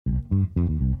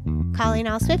Calling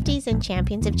all Swifties and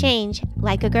champions of change,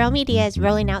 Like a Girl Media is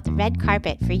rolling out the red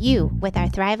carpet for you with our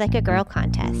Thrive Like a Girl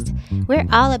contest. We're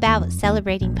all about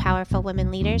celebrating powerful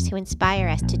women leaders who inspire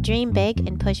us to dream big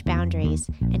and push boundaries.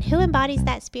 And who embodies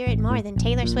that spirit more than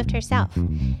Taylor Swift herself?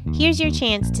 Here's your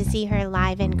chance to see her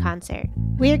live in concert.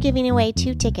 We're giving away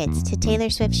 2 tickets to Taylor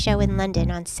Swift's show in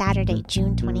London on Saturday,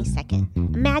 June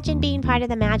 22nd. Imagine being part of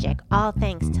the magic, all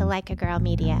thanks to Like a Girl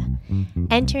Media.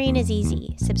 Entering is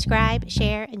easy. Subscribe,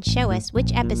 share, and show us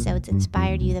which episodes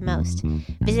inspired you the most.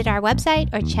 Visit our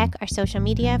website or check our social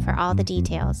media for all the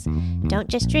details. Don't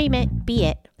just dream it, be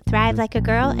it. Thrive like a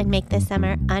girl and make this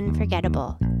summer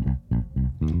unforgettable.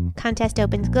 Contest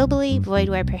opens globally, void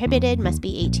where prohibited, must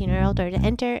be 18 or older to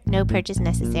enter, no purchase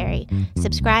necessary.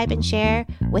 Subscribe and share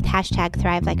with hashtag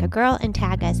Thrive Like a Girl and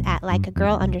tag us at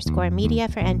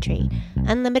likeagirl_media for entry.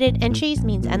 Unlimited entries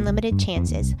means unlimited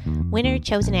chances. Winner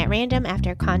chosen at random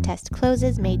after contest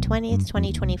closes May 20th,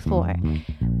 2024.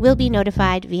 Will be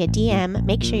notified via DM.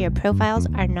 Make sure your profiles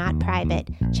are not private.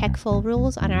 Check full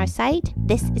rules on our site.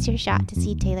 This is your shot to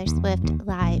see Taylor Swift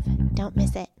live. Don't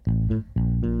miss it.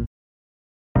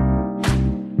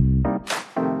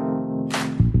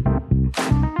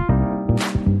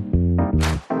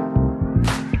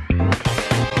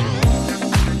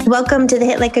 Welcome to the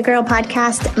Hit Like a Girl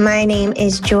podcast. My name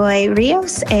is Joy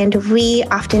Rios, and we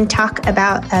often talk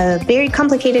about a very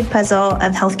complicated puzzle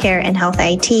of healthcare and health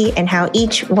IT and how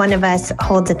each one of us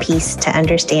holds a piece to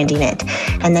understanding it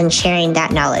and then sharing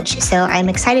that knowledge. So I'm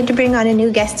excited to bring on a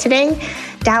new guest today,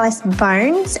 Dallas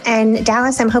Barnes. And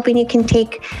Dallas, I'm hoping you can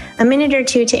take a minute or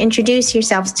two to introduce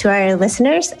yourselves to our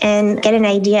listeners and get an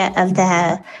idea of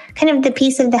the kind of the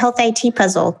piece of the health IT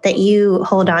puzzle that you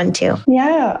hold on to.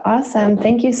 Yeah, awesome.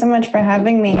 Thank you so much for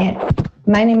having me.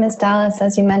 My name is Dallas,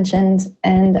 as you mentioned,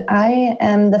 and I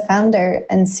am the founder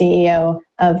and CEO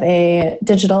of a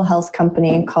digital health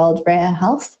company called Reya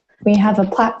Health. We have a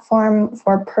platform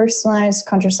for personalized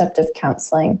contraceptive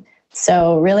counseling.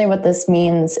 So really what this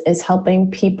means is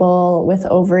helping people with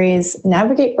ovaries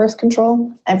navigate birth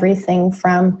control, everything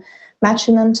from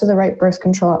matching them to the right birth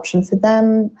control option for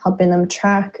them, helping them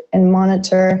track and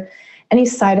monitor any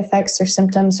side effects or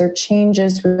symptoms or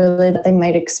changes really that they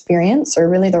might experience, or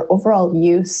really their overall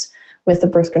use with the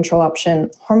birth control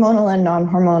option, hormonal and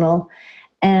non-hormonal,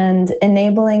 and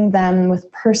enabling them with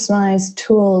personalized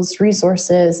tools,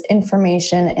 resources,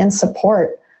 information, and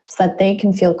support so that they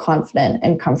can feel confident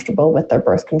and comfortable with their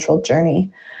birth control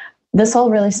journey. This all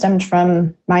really stemmed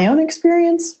from my own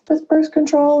experience with birth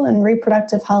control and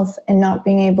reproductive health and not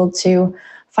being able to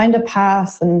find a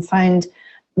path and find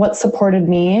what supported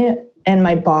me and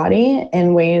my body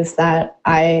in ways that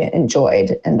I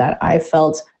enjoyed and that I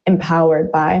felt empowered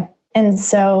by. And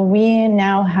so we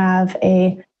now have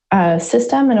a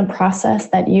system and a process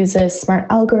that uses smart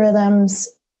algorithms,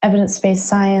 evidence-based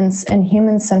science, and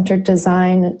human-centered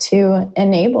design to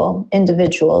enable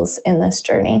individuals in this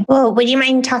journey. Well, would you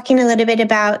mind talking a little bit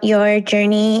about your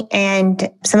journey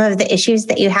and some of the issues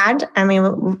that you had? I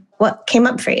mean, what came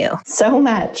up for you? So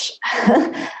much.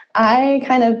 I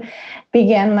kind of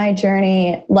began my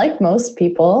journey like most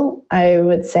people. I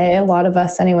would say a lot of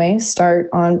us anyway start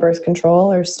on birth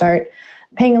control or start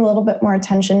paying a little bit more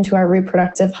attention to our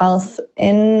reproductive health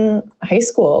in high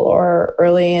school or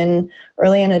early in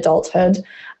adulthood.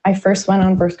 I first went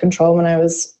on birth control when I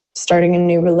was starting a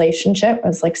new relationship. I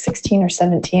was like 16 or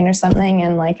 17 or something.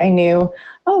 And like I knew,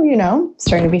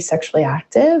 starting to be sexually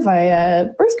active.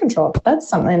 Birth control, that's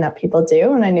something that people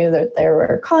do. And I knew that there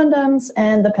were condoms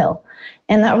and the pill.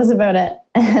 And that was about it.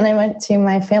 And I went to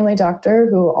my family doctor,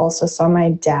 who also saw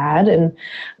my dad and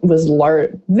was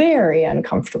very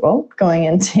uncomfortable going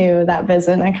into that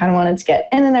visit. And I kind of wanted to get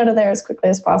in and out of there as quickly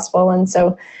as possible. And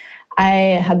so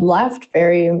I had left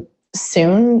very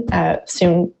soon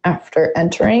after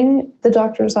entering the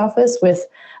doctor's office with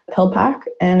a pill pack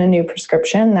and a new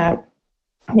prescription that,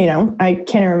 I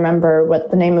can't remember what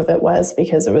the name of it was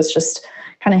because it was just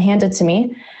kind of handed to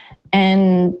me.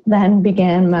 And then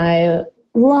began my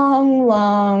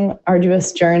long,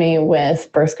 arduous journey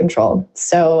with birth control.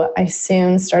 So I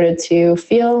soon started to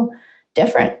feel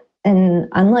different and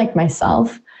unlike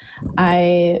myself.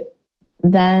 I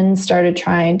then started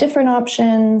trying different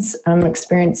options,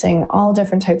 experiencing all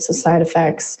different types of side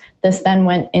effects. This then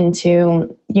went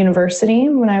into university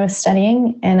when I was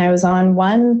studying, and I was on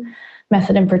one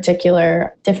method in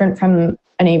particular, different from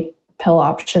any pill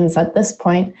options at this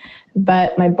point.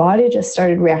 But my body just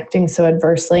started reacting so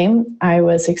adversely. I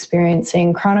was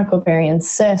experiencing chronic ovarian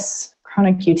cysts,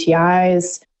 chronic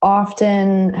UTIs,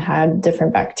 often had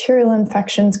different bacterial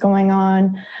infections going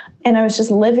on. And I was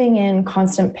just living in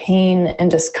constant pain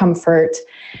and discomfort.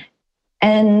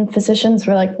 And physicians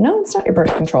were like, no, it's not your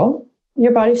birth control.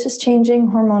 Your body's just changing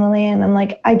hormonally. And I'm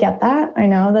like, I get that. I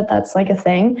know that that's like a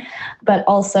thing, but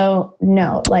also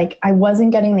no, like I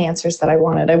wasn't getting the answers that I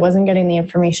wanted. I wasn't getting the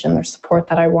information or support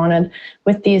that I wanted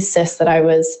with these cysts that I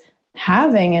was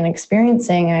having and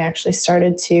experiencing. I actually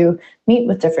started to meet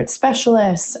with different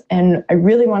specialists, and I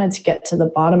really wanted to get to the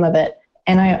bottom of it.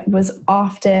 And I was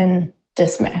often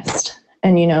dismissed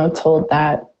and, told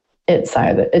that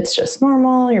it's just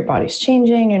normal, your body's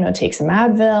changing, take some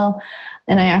Advil.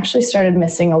 And I actually started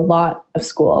missing a lot of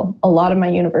school, a lot of my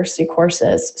university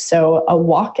courses. So a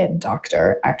walk-in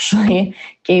doctor actually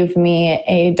gave me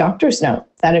a doctor's note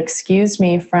that excused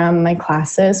me from my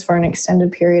classes for an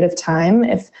extended period of time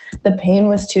if the pain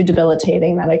was too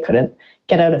debilitating that I couldn't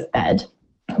get out of bed.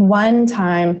 One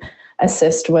time, a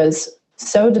cyst was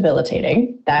so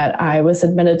debilitating that I was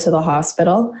admitted to the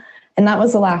hospital. And that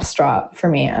was the last straw for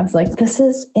me. I was like, this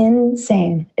is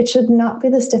insane. It should not be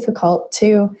this difficult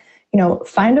to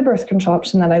find a birth control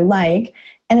option that I like,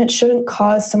 and it shouldn't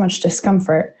cause so much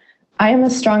discomfort. I am a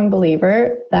strong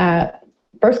believer that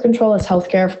birth control is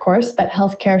healthcare, of course, but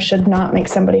healthcare should not make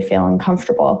somebody feel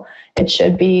uncomfortable. It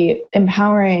should be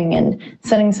empowering and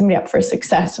setting somebody up for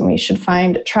success, and we should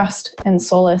find trust and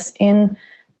solace in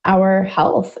our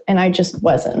health, and I just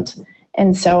wasn't.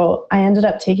 And so I ended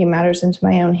up taking matters into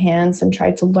my own hands and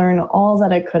tried to learn all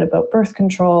that I could about birth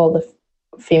control,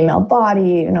 the female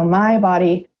body, my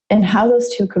body, and how those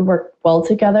two could work well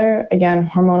together. Again,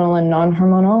 hormonal and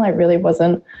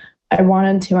non-hormonal. I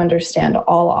wanted to understand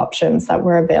all options that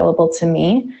were available to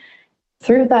me.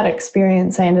 Through that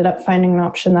experience, I ended up finding an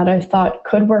option that I thought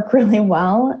could work really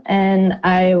well, and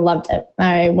I loved it.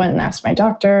 I went and asked my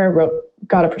doctor,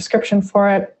 got a prescription for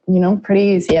it, pretty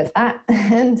easy as that.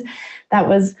 And that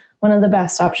was one of the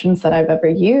best options that I've ever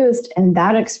used. And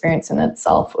that experience in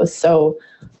itself was so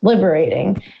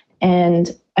liberating.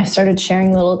 And I started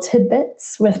sharing little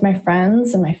tidbits with my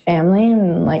friends and my family,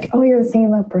 and like, oh, you're thinking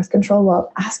about birth control?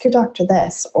 Well, ask your doctor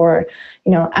this, or,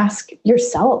 ask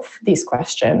yourself these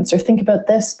questions, or think about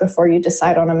this before you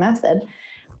decide on a method.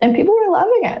 And people were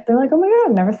loving it. They're like, oh my God,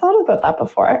 I've never thought about that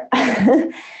before.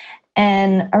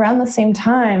 And around the same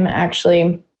time,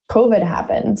 actually, COVID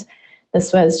happened.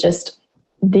 This was just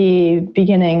the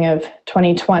beginning of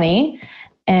 2020.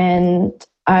 And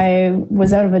I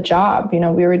was out of a job. We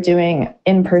were doing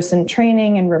in-person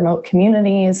training in remote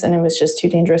communities, and it was just too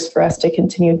dangerous for us to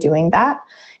continue doing that.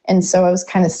 And so I was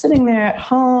kind of sitting there at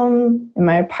home in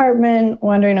my apartment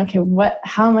wondering, okay,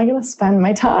 how am I going to spend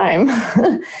my time?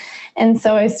 And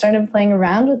so I started playing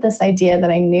around with this idea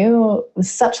that I knew was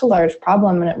such a large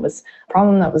problem, and it was a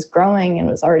problem that was growing and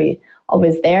was already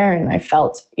always there. And I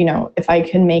felt, if I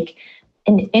could make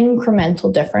an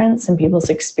incremental difference in people's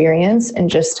experience and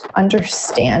just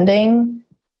understanding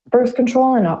birth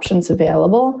control and options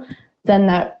available, then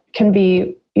that can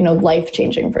be,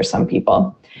 life-changing for some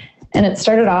people. And it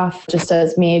started off just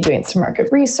as me doing some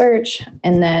market research,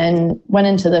 and then went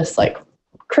into this like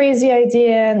crazy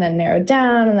idea, and then narrowed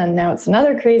down, and then now it's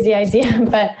another crazy idea,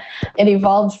 but it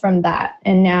evolved from that.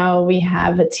 And now we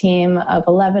have a team of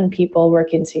 11 people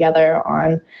working together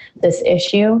on this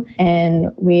issue,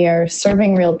 and we are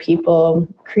serving real people,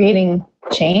 creating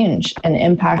change and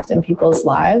impact in people's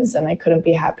lives. And I couldn't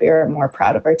be happier or more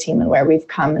proud of our team and where we've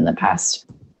come in the past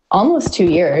almost 2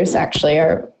 years. Actually,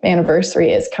 our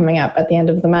anniversary is coming up at the end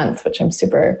of the month, which I'm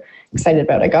super excited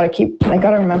about. I got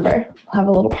to remember, I'll have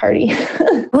a little party.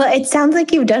 Well, it sounds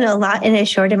like you've done a lot in a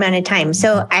short amount of time.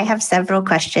 So I have several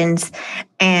questions,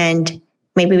 and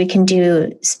maybe we can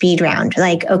do speed round.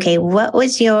 Like, okay, what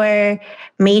was your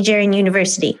major in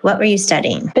university? What were you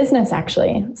studying? Business,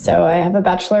 actually. So I have a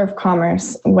Bachelor of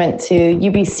Commerce, went to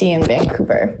UBC in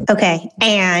Vancouver. Okay.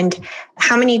 And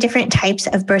how many different types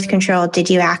of birth control did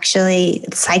you actually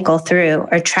cycle through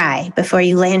or try before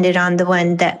you landed on the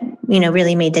one that,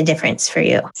 really made the difference for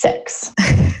you? 6.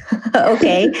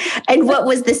 Okay. And what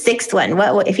was the 6th one?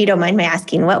 What, if you don't mind my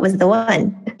asking, what was the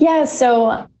one? Yeah.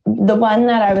 So the one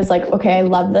that I was like, okay, I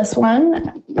love this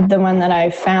one. The one that I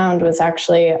found was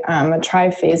actually a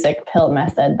triphasic pill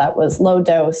method that was low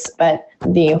dose, but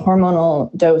the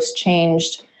hormonal dose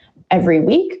changed every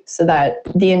week, so that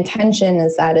the intention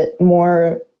is that it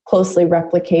more closely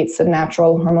replicates the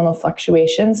natural hormonal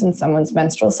fluctuations in someone's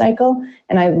menstrual cycle.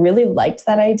 And I really liked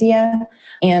that idea.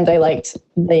 And I liked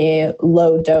the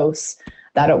low dose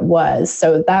that it was.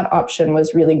 So that option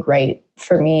was really great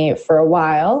for me for a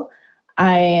while.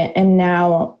 I am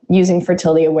now using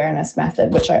fertility awareness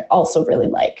method, which I also really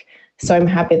like. So I'm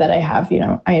happy that I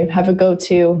have a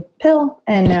go-to pill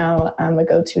and now a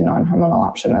go-to non-hormonal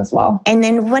option as well. And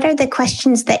then what are the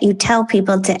questions that you tell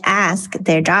people to ask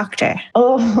their doctor?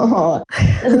 Oh,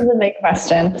 this is a big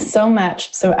question. So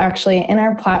much. So actually in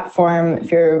our platform,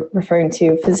 if you're referring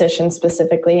to physicians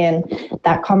specifically in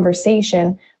that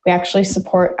conversation, we actually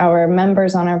support our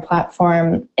members on our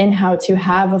platform in how to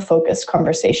have a focused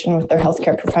conversation with their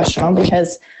healthcare professional,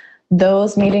 because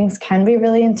those meetings can be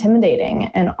really intimidating.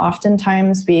 And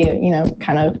oftentimes we,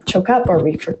 kind of choke up, or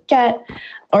we forget,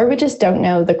 or we just don't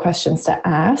know the questions to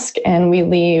ask. And we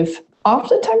leave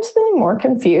oftentimes feeling more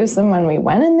confused than when we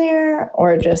went in there,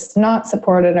 or just not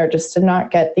supported, or just did not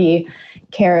get the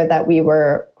care that we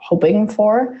were hoping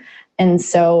for. And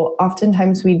so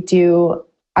oftentimes we do,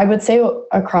 I would say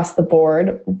across the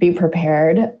board, be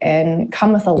prepared and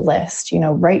come with a list,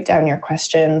 write down your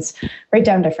questions, write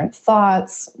down different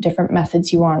thoughts, different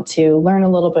methods you want to learn a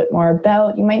little bit more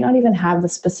about. You might not even have the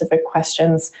specific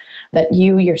questions that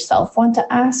you yourself want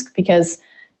to ask, because,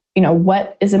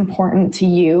 what is important to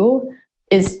you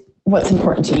is what's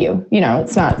important to you.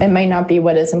 It might not be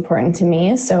what is important to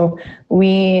me. So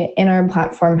we, in our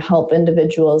platform, help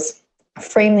individuals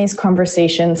frame these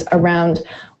conversations around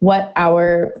what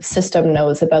our system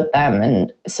knows about them.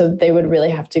 And so they would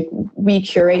really we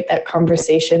curate that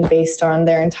conversation based on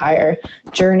their entire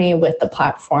journey with the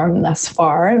platform thus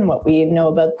far, and what we know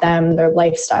about them, their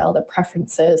lifestyle, their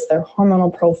preferences, their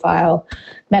hormonal profile,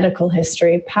 medical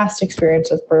history, past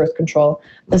experience with birth control.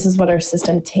 This is what our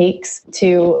system takes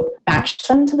to match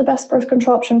them to the best birth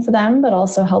control option for them, but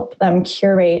also help them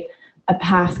curate a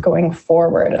path going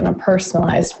forward and a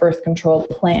personalized birth control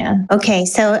plan. Okay,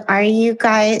 so are you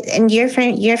guys, and you're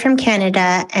from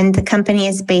Canada, and the company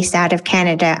is based out of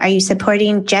Canada. Are you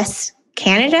supporting just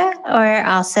Canada, or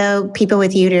also people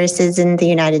with uteruses in the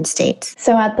United States?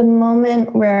 So at the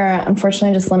moment, we're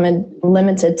unfortunately just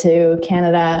limited to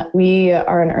Canada. We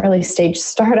are an early stage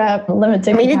startup,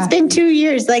 limited capacity. It's been 2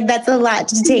 years. That's a lot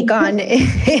to take on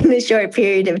in a short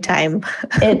period of time.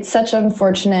 It's such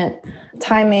unfortunate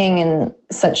timing and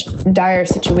such dire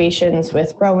situations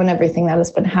with Roe and everything that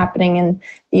has been happening in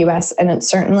the US. And it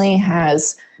certainly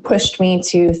has pushed me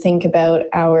to think about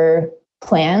our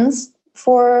plans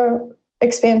for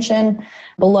expansion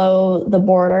below the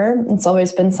border. It's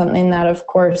always been something that, of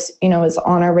course, is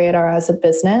on our radar as a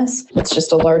business. It's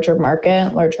just a larger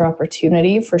market, larger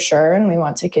opportunity for sure. And we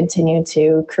want to continue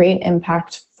to create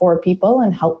impact for people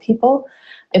and help people.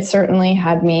 It certainly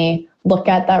had me look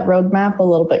at that roadmap a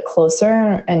little bit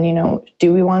closer and,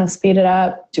 do we want to speed it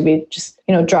up? Do we just,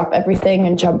 drop everything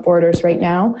and jump borders right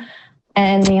now?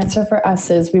 And the answer for us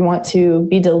is we want to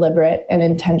be deliberate and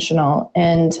intentional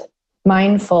and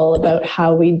mindful about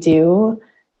how we do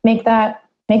make that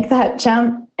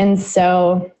jump. And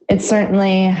so it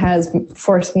certainly has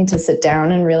forced me to sit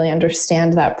down and really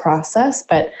understand that process,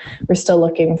 but we're still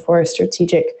looking for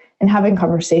strategic and having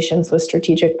conversations with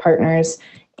strategic partners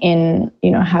in,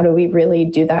 how do we really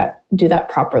do that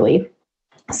properly?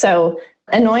 So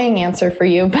annoying answer for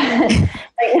you, but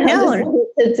right now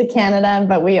it's to Canada,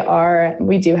 but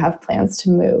we do have plans to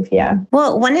move. Yeah.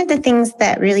 Well, one of the things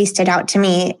that really stood out to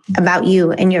me about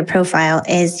you and your profile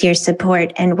is your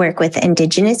support and work with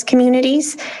indigenous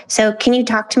communities. So can you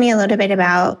talk to me a little bit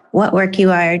about what work you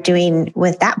are doing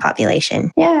with that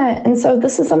population? Yeah. And so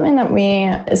this is something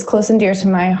that is close and dear to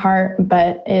my heart,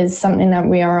 but is something that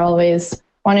we are always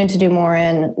wanting to do more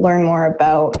and learn more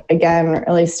about. Again,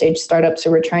 early stage startups,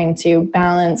 so we're trying to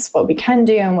balance what we can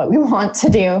do and what we want to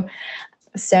do.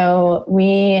 So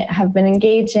we have been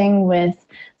engaging with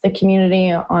the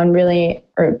community on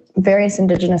various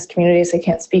indigenous communities. I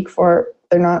can't speak for,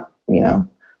 they're not,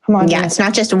 homogenous. Yeah, it's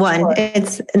not just one.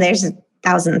 There's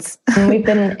thousands. And we've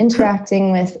been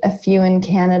interacting with a few in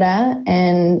Canada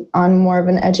and on more of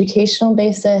an educational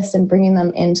basis and bringing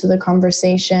them into the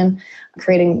conversation,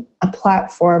 creating a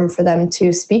platform for them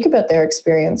to speak about their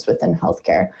experience within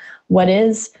healthcare. What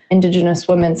is Indigenous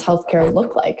women's healthcare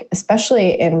look like,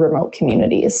 especially in remote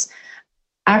communities?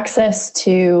 Access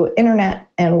to internet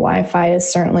and Wi-Fi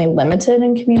is certainly limited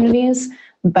in communities,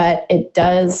 but it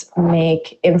does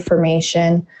make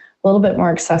information a little bit more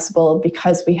accessible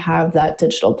because we have that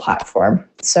digital platform.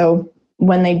 So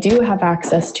when they do have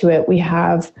access to it, we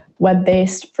have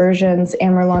web-based versions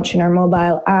and we're launching our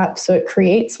mobile app. So it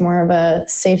creates more of a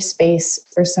safe space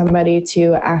for somebody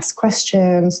to ask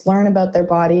questions, learn about their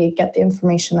body, get the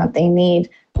information that they need.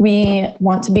 We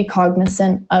want to be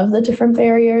cognizant of the different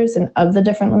barriers and of the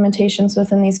different limitations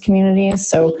within these communities.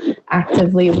 So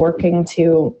actively working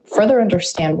to further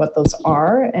understand what those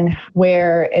are and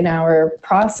where in our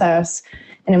process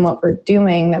and in what we're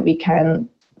doing that we can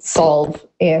solve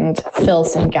and fill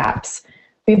some gaps.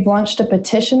 We've launched a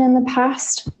petition in the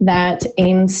past that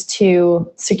aims to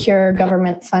secure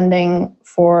government funding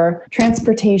for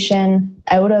transportation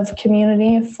out of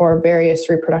community for various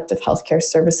reproductive healthcare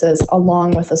services,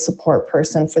 along with a support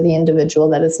person for the individual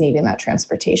that is needing that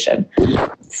transportation.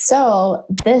 So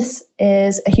this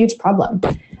is a huge problem.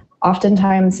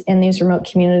 Oftentimes in these remote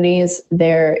communities,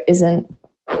 there isn't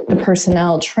the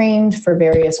personnel trained for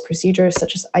various procedures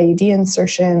such as IUD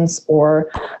insertions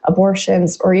or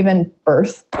abortions or even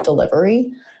birth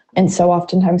delivery. And so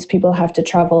oftentimes people have to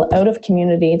travel out of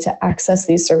community to access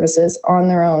these services on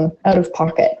their own, out of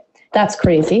pocket. That's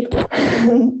crazy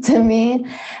to me.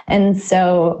 And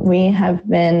so we have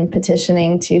been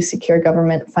petitioning to secure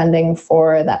government funding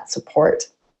for that support.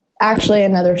 Actually,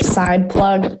 another side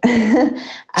plug.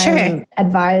 Sure. I'm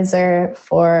advisor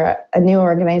for a new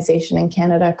organization in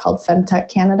Canada called Femtech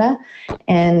Canada,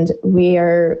 and we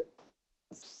are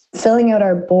filling out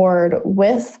our board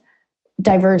with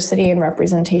diversity and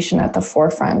representation at the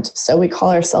forefront. So we call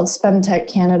ourselves Femtech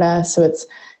Canada. So it's,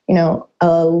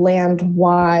 a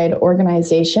land-wide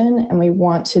organization, and we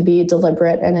want to be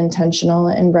deliberate and intentional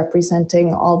in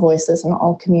representing all voices in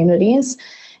all communities.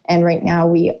 And right now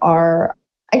we are,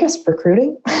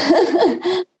 recruiting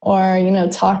or,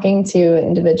 talking to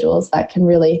individuals that can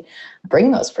really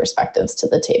bring those perspectives to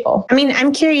the table. I mean,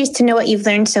 I'm curious to know what you've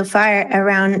learned so far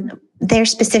around their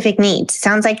specific needs.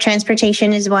 Sounds like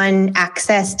transportation is one,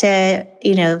 access to,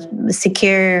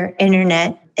 secure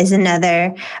internet is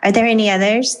another. Are there any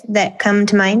others that come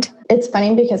to mind? It's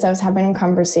funny because I was having a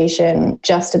conversation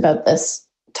just about this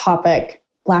topic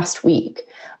last week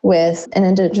with an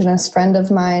Indigenous friend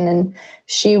of mine, and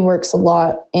she works a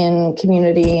lot in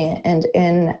community and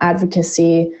in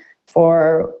advocacy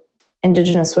for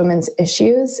Indigenous women's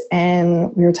issues.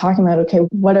 And we were talking about, okay,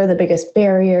 what are the biggest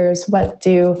barriers? What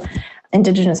do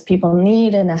Indigenous people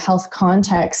need in a health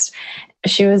context?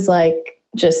 She was like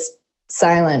just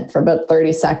silent for about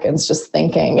 30 seconds, just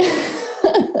thinking.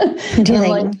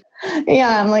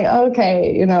 I'm like,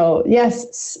 okay,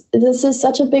 yes, this is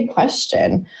such a big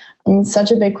question.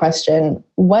 Such a big question.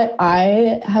 What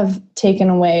I have taken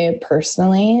away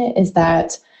personally is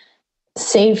that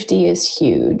safety is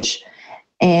huge.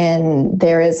 And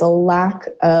there is a lack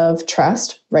of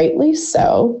trust, rightly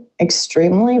so,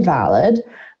 extremely valid.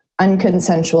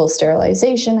 Unconsensual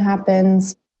sterilization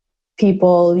happens.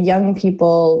 Young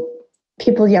people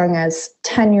young as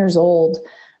 10 years old,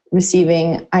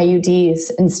 receiving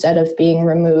IUDs instead of being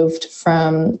removed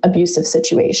from abusive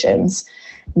situations.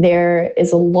 There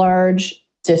is a large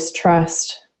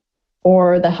distrust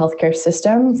for the healthcare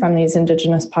system from these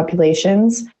Indigenous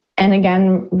populations. And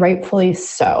again, rightfully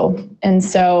so. And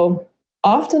so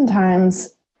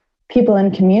oftentimes people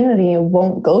in community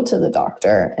won't go to the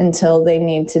doctor until they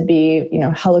need to be,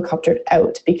 helicoptered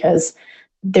out, because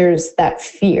there's that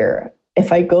fear.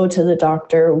 If I go to the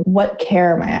doctor, what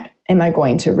care am I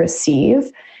going to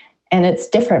receive? And it's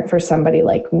different for somebody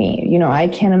like me. I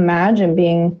can't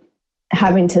imagine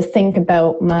having to think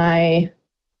about my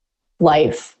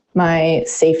life, my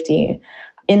safety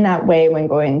in that way when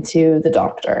going to the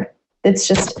doctor. It's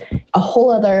just a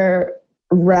whole other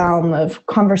realm of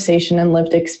conversation and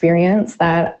lived experience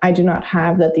that I do not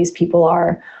have, that these people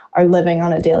are living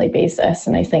on a daily basis.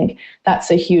 And I think that's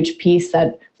a huge piece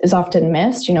that is often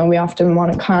missed. We often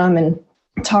want to come and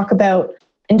talk about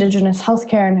Indigenous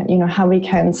healthcare and, how we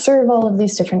can serve all of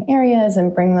these different areas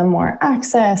and bring them more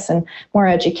access and more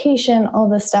education, all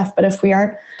this stuff. But if we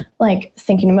aren't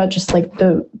thinking about just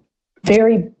the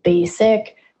very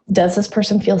basic, does this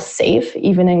person feel safe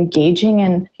even engaging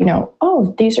in,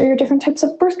 these are your different types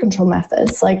of birth control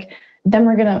methods,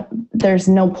 then there's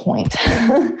no point.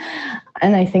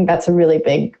 And I think that's a really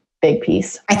big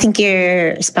piece. I think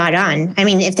you're spot on. I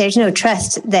mean, if there's no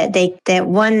trust that they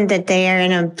are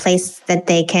in a place that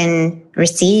they can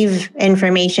receive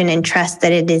information and trust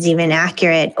that it is even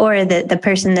accurate, or that the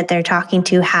person that they're talking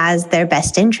to has their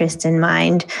best interest in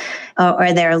mind,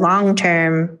 or their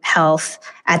long-term health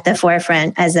at the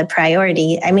forefront as a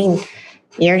priority. I mean,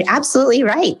 you're absolutely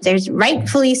right. There's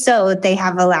rightfully so, they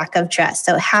have a lack of trust.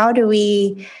 So how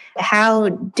do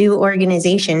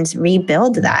organizations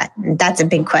rebuild that? That's a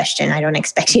big question. I don't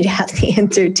expect you to have the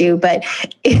answer to, but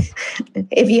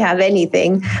if you have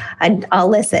anything, I'll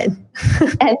listen.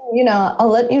 And, I'll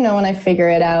let you know when I figure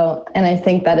it out. And I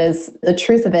think that is the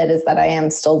truth of it, is that I am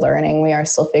still learning. We are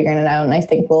still figuring it out. And I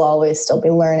think we'll always still be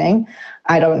learning.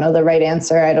 I don't know the right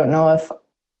answer. I don't know if,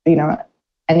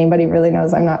 anybody really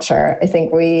knows. I'm not sure. I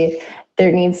think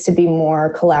there needs to be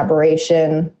more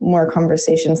collaboration, more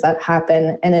conversations that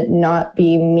happen, and it not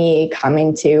be me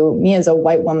as a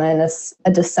white woman,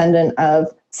 a descendant of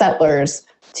settlers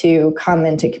to come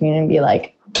into community and be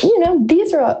like,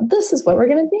 this is what we're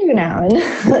going to do now.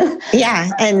 And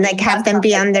yeah, and like have them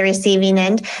be on the receiving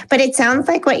end. But it sounds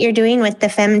like what you're doing with the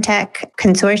Femtech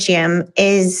Consortium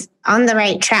is on the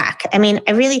right track. I mean,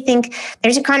 I really think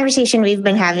there's a conversation we've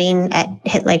been having at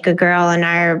Hit Like a Girl in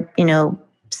our,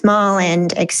 small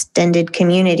and extended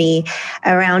community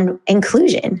around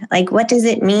inclusion. Like, what does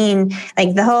it mean?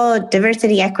 Like the whole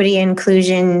diversity, equity,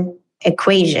 inclusion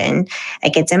equation.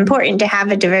 Like, it's important to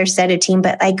have a diverse set of team,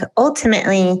 but like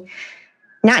ultimately,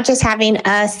 not just having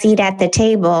a seat at the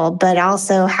table, but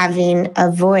also having a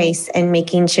voice and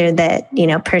making sure that,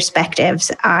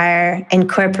 perspectives are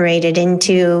incorporated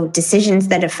into decisions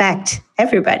that affect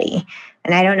everybody.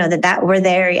 And I don't know that we're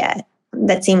there yet.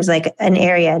 That seems like an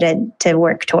area to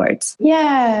work towards.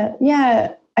 Yeah.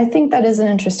 I think that is an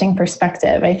interesting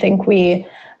perspective. I think we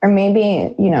are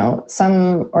maybe,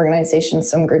 some organizations,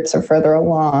 some groups are further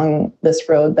along this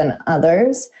road than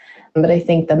others. But I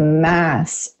think the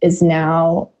mass is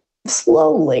now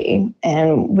slowly,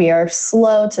 and we are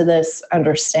slow to this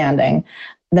understanding.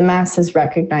 The mass is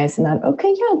recognizing that,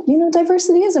 okay, yeah,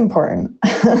 diversity is important.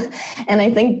 And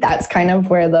I think that's kind of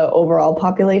where the overall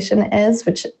population is,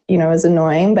 which, is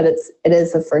annoying, but it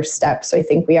is the first step. So I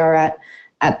think we are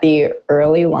at the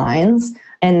early lines.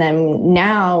 And then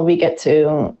now we get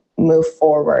to move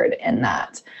forward in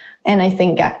that. And I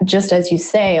think, just as you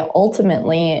say,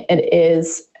 ultimately it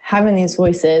is having these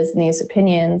voices and these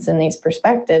opinions and these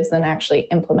perspectives and actually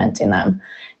implementing them,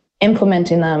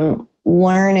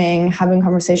 learning, having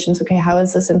conversations. Okay, how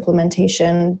is this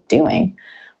implementation doing?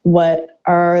 What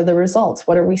are the results?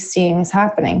 What are we seeing is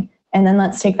happening? And then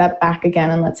let's take that back again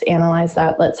and let's analyze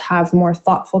that. Let's have more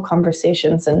thoughtful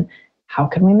conversations and how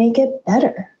can we make it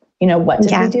better? What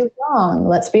did we do wrong?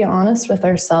 Let's be honest with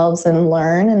ourselves and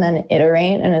learn and then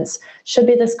iterate. And it should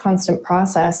be this constant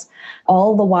process,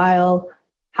 all the while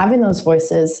having those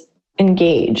voices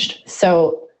engaged.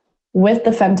 So with the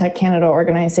Femtech Canada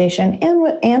organization and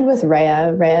with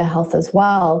Reya Health as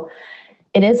well,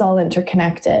 it is all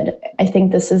interconnected. I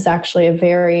think this is actually a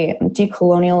very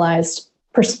decolonialized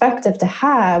perspective to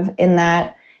have, in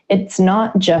that it's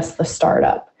not just the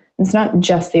startup. It's not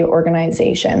just the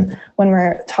organization. When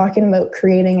we're talking about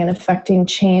creating and affecting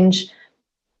change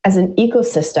as an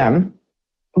ecosystem,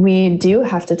 we do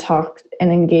have to talk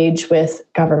and engage with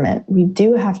government. We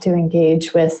do have to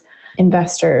engage with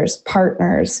investors,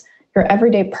 partners, your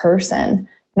everyday person,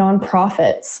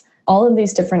 nonprofits, all of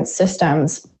these different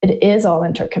systems. It is all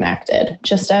interconnected,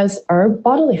 just as our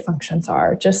bodily functions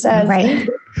are, just as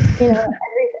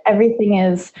everything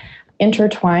is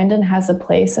intertwined and has a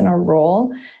place and a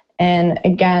role. And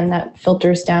again, that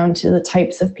filters down to the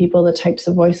types of people, the types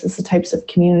of voices, the types of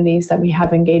communities that we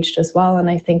have engaged as well. And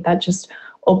I think that just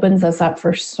opens us up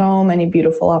for so many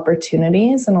beautiful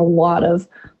opportunities and a lot of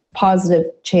positive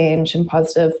change and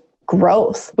positive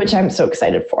growth, which I'm so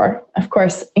excited for. Of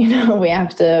course, we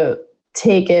have to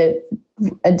take it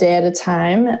a day at a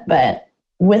time, but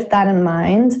with that in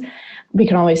mind, we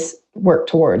can always work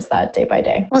towards that day by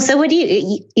day. Well, so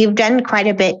you've done quite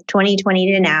a bit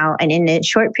 2020 to now, and in a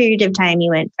short period of time,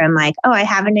 you went from like, oh, I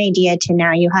have an idea, to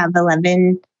now you have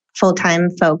 11 full-time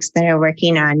folks that are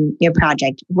working on your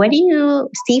project. What do you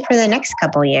see for the next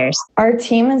couple of years? Our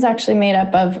team is actually made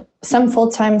up of some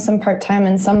full-time, some part-time,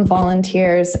 and some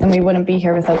volunteers, and we wouldn't be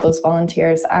here without those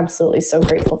volunteers. Absolutely so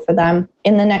grateful for them.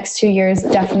 In the next 2 years,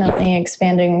 definitely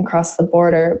expanding across the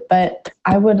border, but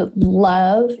I would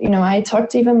love, I talk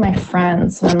to even my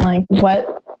friends, and I'm like,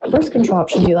 what birth control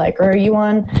option do you like? Or are you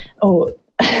on,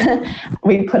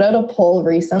 we put out a poll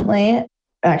recently.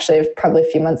 Actually, probably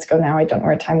a few months ago now. I don't know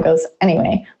where time goes.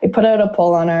 Anyway, we put out a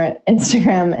poll on our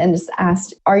Instagram and just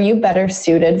asked, are you better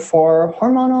suited for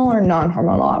hormonal or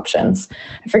non-hormonal options?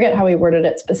 I forget how we worded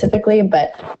it specifically,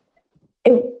 but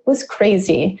it was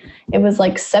crazy. It was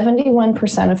like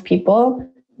 71% of people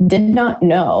did not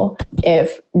know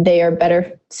if they are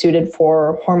better suited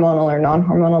for hormonal or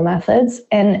non-hormonal methods.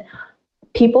 And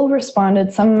people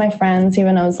responded. Some of my friends,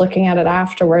 even I was looking at it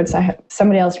afterwards,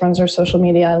 somebody else runs our social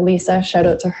media, Lisa, shout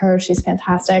out to her. She's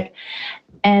fantastic.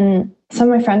 And some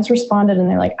of my friends responded and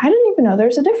they're like, I didn't even know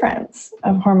there's a difference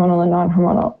of hormonal and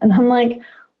non-hormonal. And I'm like,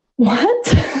 what?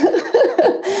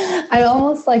 I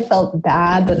almost felt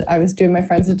bad that I was doing my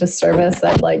friends a disservice,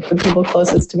 that the people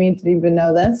closest to me didn't even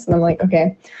know this. And I'm like,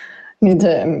 okay,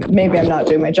 maybe I'm not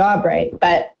doing my job right.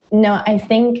 But no, I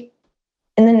think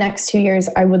in the next 2 years,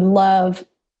 I would love,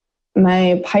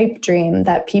 my pipe dream,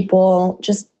 that people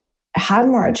just had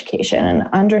more education and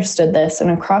understood this.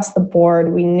 And across the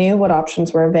board, we knew what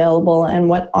options were available and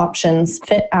what options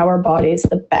fit our bodies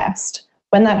the best.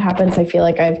 when that happens, I feel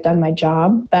like I've done my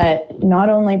job, but not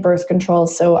only birth control.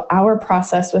 So our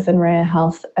process within Reya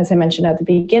Health, as I mentioned at the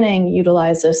beginning,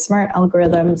 utilizes smart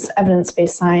algorithms,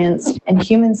 evidence-based science, and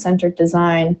human-centered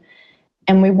design.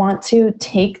 And we want to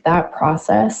take that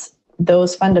process,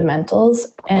 those fundamentals,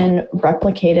 and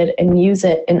replicate it and use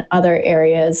it in other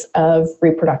areas of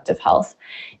reproductive health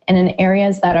and in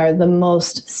areas that are the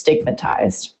most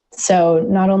stigmatized. So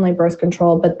not only birth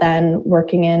control, but then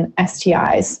working in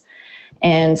STIs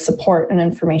and support and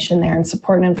information there, and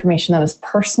support and information that is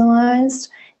personalized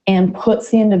and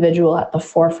puts the individual at the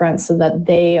forefront so that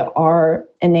they are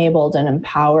enabled and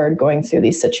empowered going through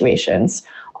these situations.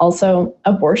 Also,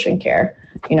 abortion care.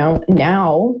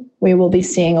 Now we will be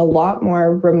seeing a lot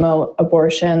more remote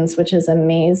abortions, which is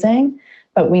amazing,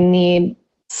 but we need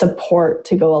support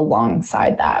to go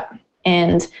alongside that.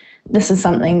 And this is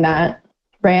something that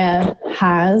Reya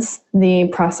has the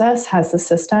process, has the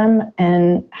system,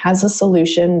 and has a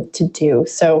solution to do.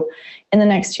 So in the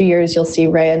next 2 years, you'll see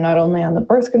Reya not only on the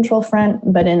birth control front,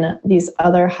 but in these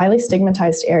other highly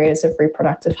stigmatized areas of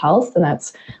reproductive health. And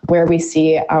that's where we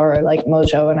see our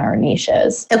mojo and our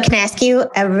niches. So can I ask you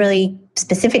a really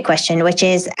specific question, which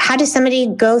is, how does somebody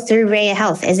go through Reya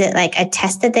Health? Is it like a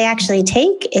test that they actually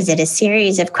take? Is it a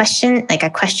series of questions, like a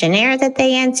questionnaire that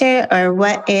they answer? Or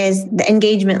what is the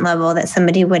engagement level that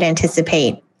somebody would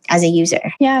anticipate as a user?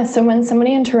 Yeah, so when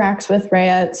somebody interacts with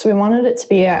Reya, so we wanted it to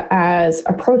be as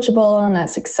approachable and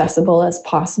as accessible as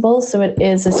possible. So it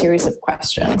is a series of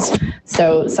questions.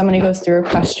 So somebody goes through a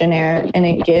questionnaire and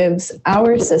it gives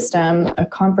our system a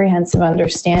comprehensive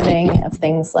understanding of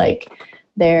things like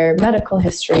their medical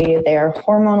history, their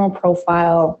hormonal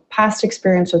profile, past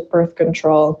experience with birth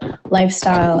control,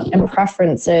 lifestyle, and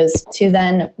preferences to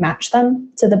then match them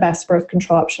to the best birth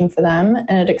control option for them.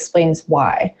 And it explains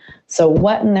why. So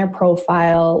what in their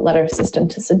profile led our system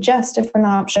to suggest different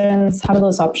options? How do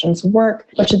those options work?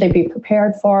 What should they be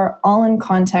prepared for? All in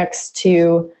context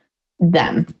to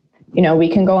them. We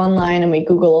can go online and we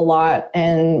Google a lot,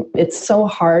 and it's so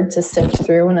hard to sift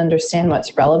through and understand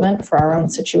what's relevant for our own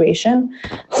situation.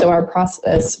 So our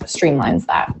process streamlines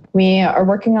that. We are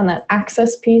working on that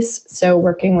access piece. So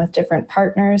working with different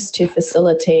partners to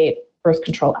facilitate birth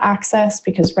control access,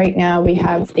 because right now we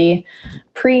have the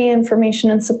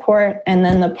pre-information and support and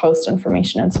then the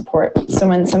post-information and support. So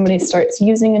when somebody starts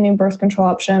using a new birth control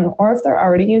option, or if they're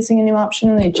already using a new option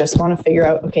and they just want to figure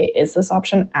out, okay, is this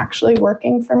option actually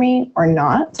working for me or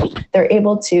not? They're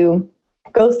able to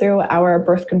go through our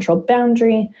birth control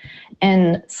boundary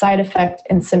and side effect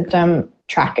and symptom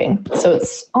tracking. So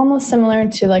it's almost similar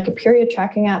to like a period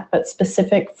tracking app, but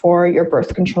specific for your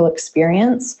birth control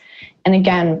experience. And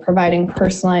again, providing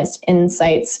personalized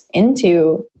insights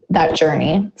into that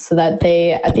journey so that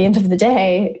they, at the end of the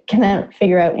day, can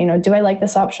figure out, do I like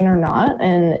this option or not?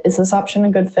 And is this option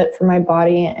a good fit for my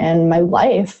body and my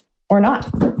life or not?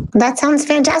 That sounds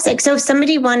fantastic. So if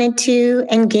somebody wanted to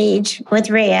engage with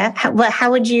Reya,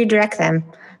 how would you direct them?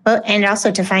 Well, and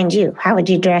also to find you, how would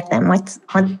you direct them?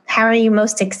 How are you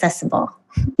most accessible?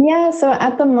 Yeah, so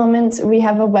at the moment, we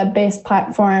have a web-based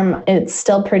platform. It's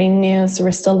still pretty new, so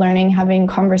we're still learning, having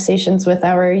conversations with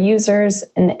our users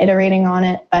and iterating on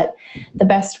it. But the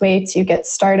best way to get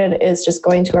started is just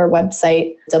going to our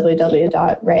website,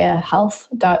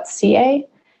 www.reyahealth.ca.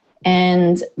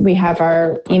 And we have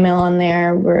our email on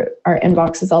there, where our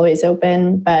inbox is always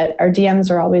open, but our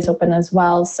DMs are always open as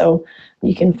well. So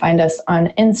you can find us on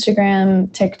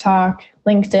Instagram, TikTok,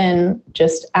 LinkedIn,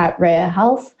 just at Reya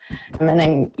Health. And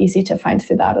then easy to find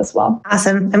through that as well.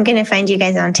 Awesome. I'm going to find you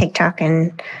guys on TikTok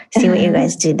and see what you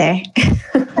guys do there.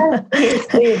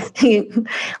 Please.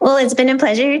 Well, it's been a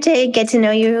pleasure to get to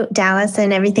know you, Dallas,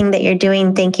 and everything that you're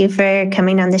doing. Thank you for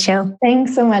coming on the show.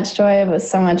 Thanks so much, Joy. It was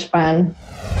so much fun.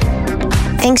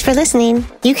 Thanks for listening.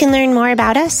 You can learn more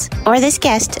about us or this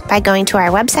guest by going to our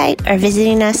website or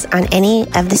visiting us on any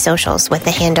of the socials with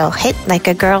the handle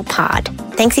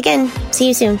HitLikeAGirlPod. Thanks again. See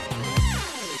you soon.